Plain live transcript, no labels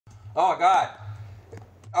Oh my god.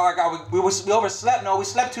 Oh my god, we overslept, Noah. We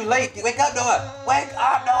slept too late. Wake up, Noah. Wake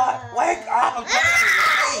up, Noah. Wake up. I'm too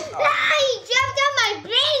late. He jumped on my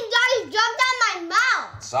brain, dog. He jumped on my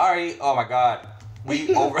mouth. Sorry. Oh my god.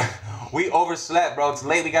 We overslept, bro. It's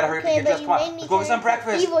late. We gotta hurry up and get dressed. Come on. Let's go get some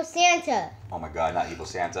breakfast. Evil Santa. Oh my god, not evil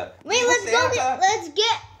Santa. Wait, evil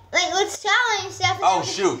let's challenge stuff. Oh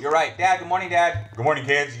shoot, you're right. Dad, good morning, Dad. Good morning,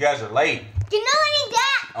 kids. You guys are late. Good morning, Dad.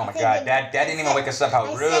 Oh my god, Dad didn't even wake us up. How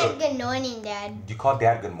rude. I said good morning, Dad. You call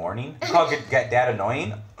Dad good morning? You call Dad annoying?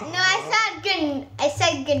 No, I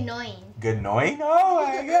said good annoying. Good annoying? Oh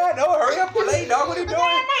my god, no, hurry up, we're late, dog. What are you doing?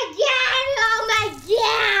 Oh my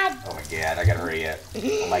god! Oh my god, I gotta hurry up.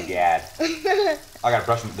 Oh my god. I gotta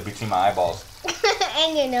brush between my eyeballs.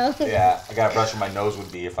 And your nose. Yeah, I gotta brush where my nose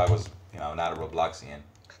would be if I was, not a Robloxian.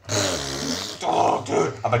 Oh,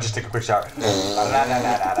 dude. I'm gonna just take a quick shower. Oh my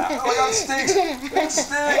god, it stinks. It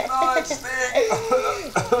stinks. No, it stinks.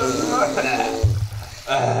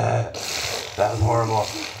 That was horrible.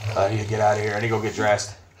 I need to get out of here. I need to go get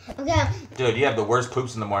dressed. Okay. Dude, you have the worst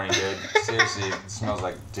poops in the morning, dude. Seriously, it smells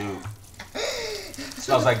like dude. It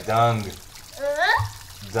smells like dung.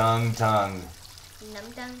 Dung tongue.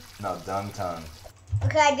 Num tongue? No, dung tongue.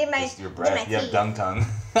 Okay, I did my. It's your breath. You have dung tongue.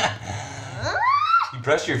 You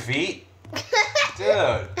brush your feet? Dude.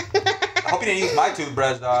 I hope you didn't use my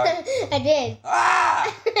toothbrush, dog. I did.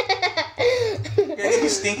 Ah! You're gonna give me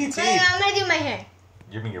stinky teeth. Wait, I'm gonna do my hair.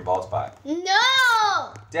 You mean your bald spot?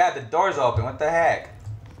 No! Dad, the door's open. What the heck?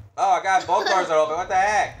 Oh, my God, both doors are open. What the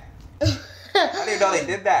heck? I didn't even know they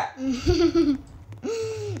did that. I'm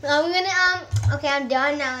gonna, okay, I'm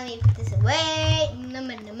done now. Let me put this away.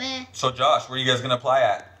 So, Josh, where are you guys gonna apply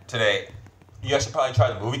at today? You guys should probably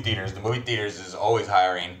try the movie theaters. The movie theaters is always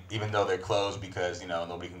hiring, even though they're closed because,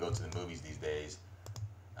 nobody can go to the movies these days.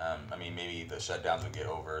 I mean, maybe the shutdowns will get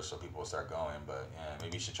over so people will start going, but yeah,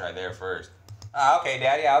 maybe you should try there first. Okay,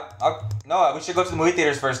 Daddy, no, we should go to the movie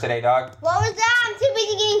theaters first today, dog. What was that? I'm too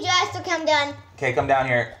busy getting dressed to come down. Okay, come down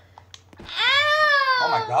here. Ow! Oh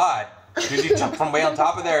my God. Dude, you jumped from way on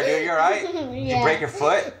top of there, dude. You alright? Did you break your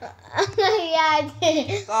foot? Yeah, I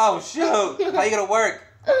did. Oh, shoot. How you gonna work?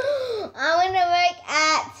 I'm gonna work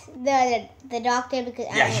at the doctor because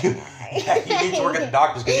you need to work at the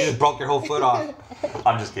doctor's because you just broke your whole foot off.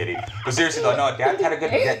 I'm just kidding. But seriously though, no, Dad had a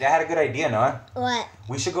good idea, Noah. What?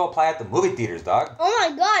 We should go apply at the movie theaters, dog. Oh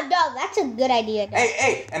my God, dog, that's a good idea, dog.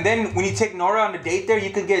 Hey, and then when you take Nora on a date there,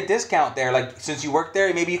 you could get a discount there. Like, since you work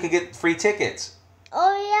there, maybe you could get free tickets.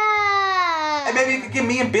 Oh, yeah. And maybe you could give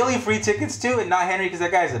me and Billy free tickets too, and not Henry, because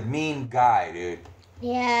that guy's a mean guy, dude.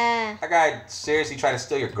 Yeah. That guy seriously tried to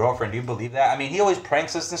steal your girlfriend. Do you believe that? I mean, he always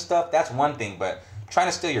pranks us and stuff. That's one thing, but trying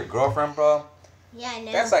to steal your girlfriend, bro? Yeah, I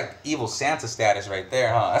know. That's like evil Santa status right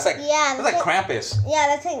there, huh? That's like Krampus. Yeah,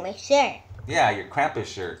 that's like my shirt. Yeah, your Krampus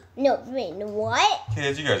shirt. No, wait, what?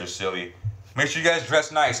 Kids, you guys are silly. Make sure you guys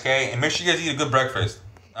dress nice, okay? And make sure you guys eat a good breakfast.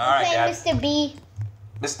 All right, Dad. Mr. B.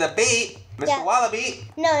 Mr. B? Mr. Yeah. Wallaby?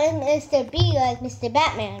 No, it's Mr. B like Mr.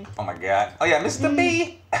 Batman. Oh my God. Oh yeah, Mr.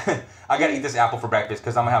 B. I gotta eat this apple for breakfast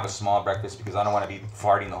because I'm gonna have a small breakfast because I don't want to be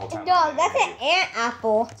farting the whole time. Dog, that's an ant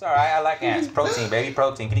apple. It's alright, I like ants. Protein, baby,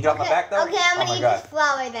 protein. Can you get off my back though? Okay, I'm gonna eat this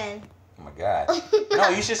flour then. Oh my God. No,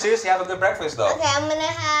 you should seriously have a good breakfast though. Okay, I'm gonna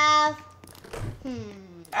have...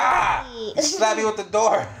 Slap me with the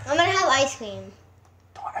door. I'm gonna have ice cream.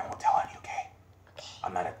 I won't tell on you, okay?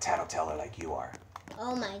 I'm not a tattleteller like you are.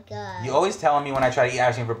 Oh my God. You always telling me when I try to eat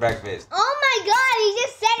ice cream for breakfast. Oh my God, he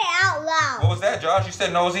just said it out loud. What was that, Josh? You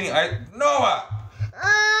said Noah's eating ice... Noah!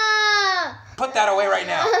 Put that away right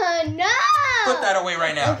now. No! Put that away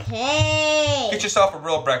right now. Okay. Get yourself a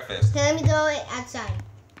real breakfast. Okay, let me go outside.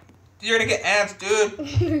 You're gonna get ants,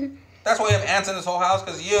 dude. That's why we have ants in this whole house,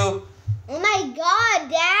 because you... Oh my God,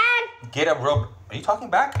 Dad. Get a real... Are you talking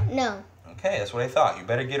back? No. Okay, that's what I thought. You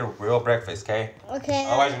better get a real breakfast, okay? Okay.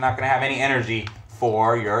 Otherwise, you're not going to have any energy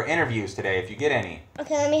for your interviews today, if you get any.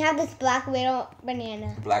 Okay, let me have this Black Widow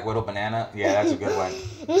banana. Black Widow banana? Yeah, that's a good one.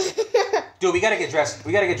 Dude, we got to get dressed.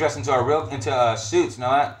 We got to get dressed into suits,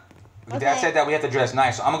 Noah. Okay. Dad said that we have to dress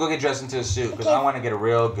nice, so I'm going to go get dressed into a suit because I want to get a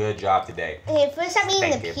real good job today. Okay, first I'm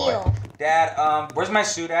eating the peel. Boy. Dad, where's my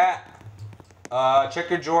suit at? Check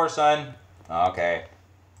your drawer, son. Okay.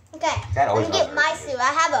 Okay, let me get my suit.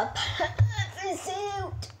 I have a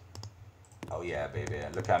suit. Oh yeah, baby.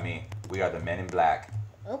 Look at me. We are the Men in Black.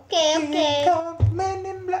 Okay. Men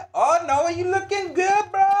in Black. Oh no, are you looking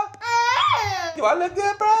good, bro? Do I look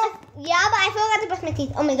good, bro? Yeah, but I forgot to brush my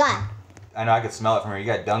teeth. Oh my God. I know, I could smell it from here. You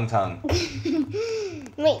got dung tongue.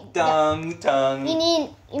 Wait. Dung tongue. You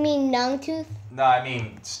mean nung tooth? No, I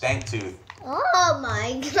mean stank tooth. Oh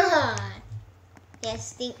my God. Yeah,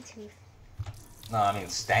 stink tooth. No, I mean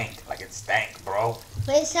stank. Like it stank, bro.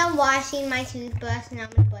 First I'm washing my toothbrush and I'm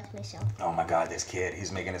gonna brush myself. Oh my god, this kid.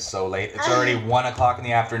 He's making it so late. It's already 1 o'clock in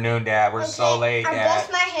the afternoon, Dad. We're so late, Dad. I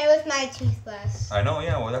brush my hair with my toothbrush. I know,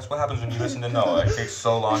 yeah. Well, that's what happens when you listen to Noah. It takes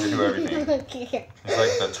so long to do everything. Okay. He's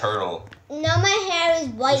like the turtle. No, my hair is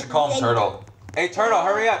white. You should call him Turtle. Hey, Turtle,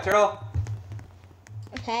 hurry up, Turtle.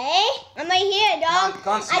 Okay. I'm right here, dog.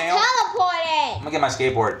 Come on, snail. I teleported. I'm gonna get my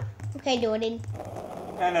skateboard. Okay, Jordan.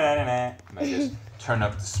 I just turn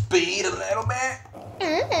up the speed a little bit.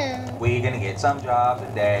 We're gonna get some jobs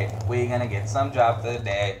today. We're gonna get some jobs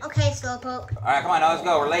today. Okay, Slowpoke. Alright, come on, now let's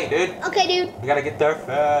go. We're late, dude. Okay, dude. We gotta get there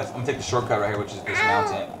fast. I'm gonna take the shortcut right here, which is this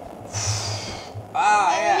mountain.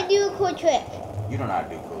 Let me do a cool trick. You don't know how to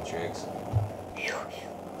do cool tricks.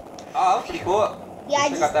 Oh, that's pretty cool. Yeah, I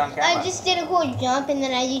just did a cool jump and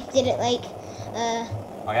then I just did it like,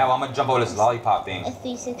 Oh yeah, well I'm gonna jump over this lollipop thing. a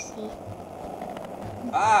 360.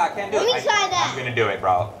 I can't do it. Let me try that. I'm gonna do it,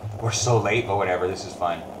 bro. We're so late, but whatever. This is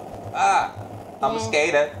fun. I'm a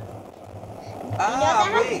skater. That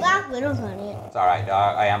has Black Widows on it. It's alright,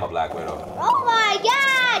 dog. I am a Black Widow. Oh my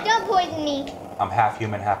god! Don't poison me. I'm half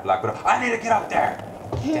human, half Black Widow. I need to get up there.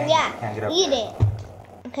 Dang, Yeah, can't get up eat there. it.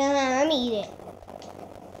 Okay, let me eat it.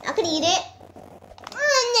 I can eat it.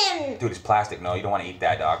 Dude, it's plastic. No, you don't want to eat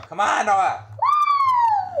that, dog. Come on, Noah.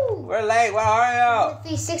 Woo! We're late. Where are you?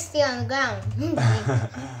 360 on the ground.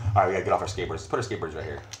 Alright, we gotta get off our skateboards. Let's put our skateboards right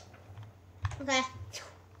here. Okay.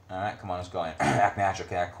 Alright, come on, let's go in. Act natural.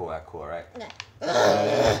 Okay, act cool, alright?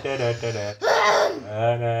 Okay.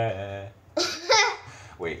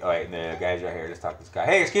 Wait, alright, the guy's right here. Let's talk to this guy.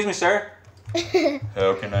 Hey, excuse me, sir.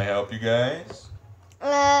 How can I help you guys?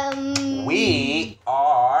 We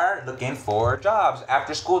are looking for jobs,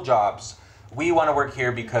 after school jobs. We want to work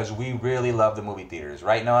here because we really love the movie theaters,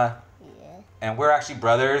 right, Noah? Yeah. And we're actually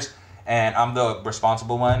brothers, and I'm the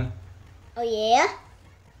responsible one. Oh, yeah?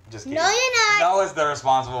 Just kidding. No, you're not. Noah's the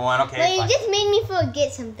responsible one. Okay, Well, fine. you just made me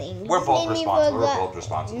forget something. We're both responsible. We're both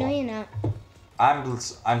responsible. No, you're not.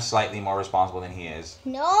 I'm slightly more responsible than he is.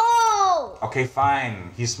 No! Okay, fine.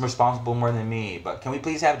 He's responsible more than me. But can we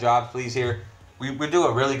please have jobs, please, here? We do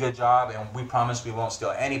a really good job, and we promise we won't steal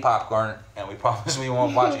any popcorn, and we promise we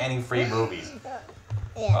won't watch any free movies.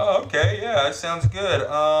 Yeah. Oh, okay. Yeah, that sounds good.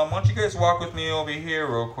 Why don't you guys walk with me over here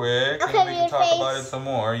real quick, Okay, and we can talk face. about it some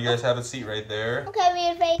more. You guys have a seat right there. Okay,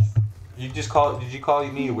 weird face. Did you call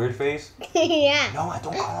me a weird face? Yeah. No,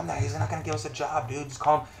 don't call him that. He's not gonna give us a job, dude. Just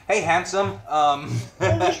call him, hey, handsome.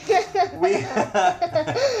 We. He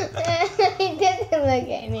doesn't look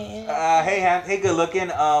at me. Hey, good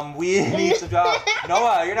looking. We need some job.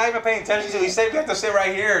 Noah, you're not even paying attention to. We said we have to sit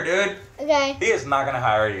right here, dude. Okay. He is not gonna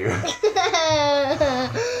hire you. Well,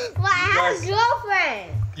 I have a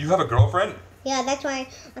girlfriend. You have a girlfriend? Yeah, that's why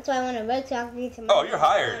I want to work talking to my. Oh, you're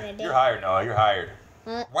hired. You're hired, Noah. You're hired.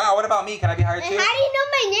 Wow, what about me? Can I be hired And too? how do you know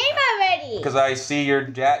my name already? Because I see your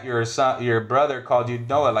brother called you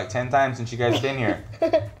Noah like 10 times since you guys been here.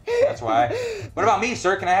 That's why. What about me,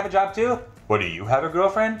 sir? Can I have a job too? What, do you have a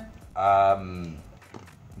girlfriend?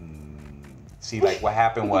 See, like what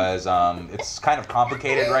happened was, it's kind of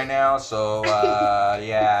complicated right now. So,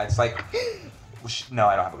 yeah, it's like, no,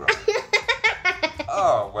 I don't have a girlfriend.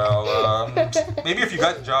 Oh, well, maybe if you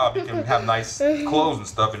got the job, you can have nice clothes and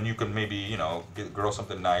stuff, and you can maybe, get a girl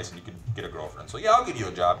something nice, and you can get a girlfriend. So, yeah, I'll give you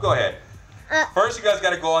a job. Go ahead. First, you guys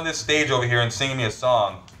got to go on this stage over here and sing me a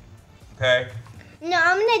song. Okay? No,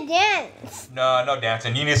 I'm going to dance. No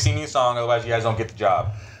dancing. You need to sing me a song, otherwise you guys don't get the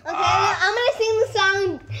job. Okay, I'm going to sing the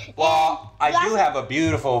song. Well, I do have a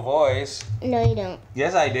beautiful voice. No, you don't.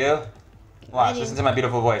 Yes, I do. Watch, listen to my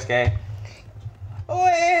beautiful voice, okay?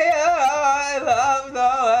 I love the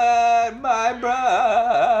Lord, my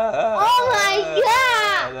brother. Oh my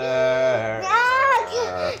God!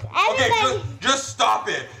 Okay, just stop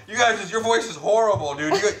it. You guys, your voice is horrible,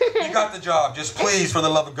 dude. You got the job. Just please, for the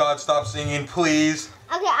love of God, stop singing, please.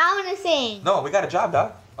 Okay, I want to sing. No, we got a job,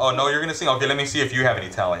 dog. Oh, no, you're going to sing? Okay, let me see if you have any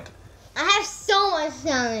talent. I have so much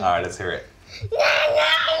talent. All right, let's hear it.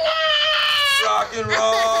 Rock and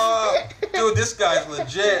roll. Dude, this guy's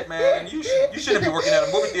legit, man. You shouldn't be working at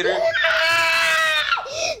a movie theater.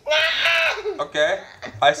 Okay,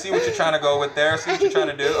 I see what you're trying to go with there. I see what you're trying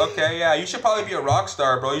to do. Okay, yeah, you should probably be a rock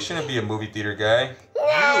star, bro. You shouldn't be a movie theater guy.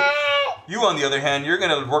 You on the other hand, you're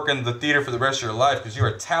going to work in the theater for the rest of your life because you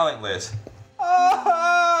are talentless.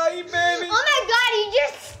 Oh, you baby. Oh my God,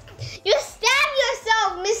 you stabbed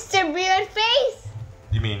yourself, Mr. Beard Face.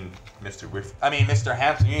 You mean Mr.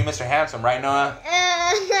 Handsome. You mean Mr. Handsome, right, Noah?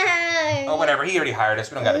 Oh, whatever. He already hired us.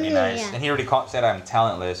 We don't got to be nice. Yeah. And he already said I'm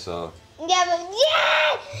talentless, so. Yeah, but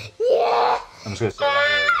yeah. I'm just going to say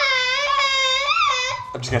right here.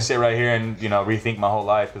 I'm just gonna sit right here and rethink my whole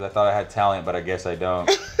life because I thought I had talent, but I guess I don't.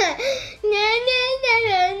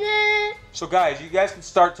 So guys, you guys can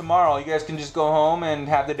start tomorrow. You guys can just go home and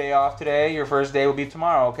have the day off today. Your first day will be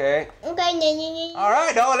tomorrow, okay? Okay. All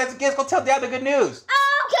right, no, let's go tell Dad the good news.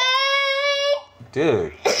 Okay.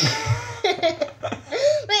 Dude. Wait,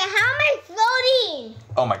 how am I floating?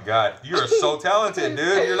 Oh my God, you are so talented,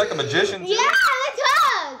 dude. You're like a magician. Too. Yeah, let's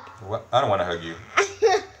hug. What? I don't want to hug you.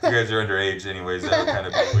 You guys are underage, anyways. That would kind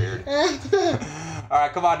of be weird. All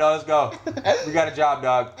right, come on, dog. Let's go. We got a job,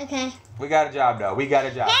 dog. Okay. We got a job, dog. We got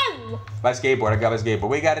a job. Hey. My skateboard. I got my skateboard.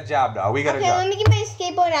 We got a job, dog. We got a job. Okay, let me get my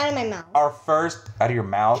skateboard out of my mouth. Our first out of your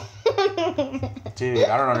mouth. Dude,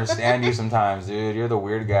 I don't understand you sometimes, dude. You're the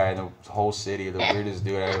weird guy in the whole city. The weirdest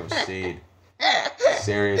dude I've ever seen.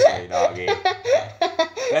 Seriously, doggy.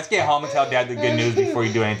 Let's get home and tell Dad the good news before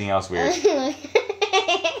you do anything else weird.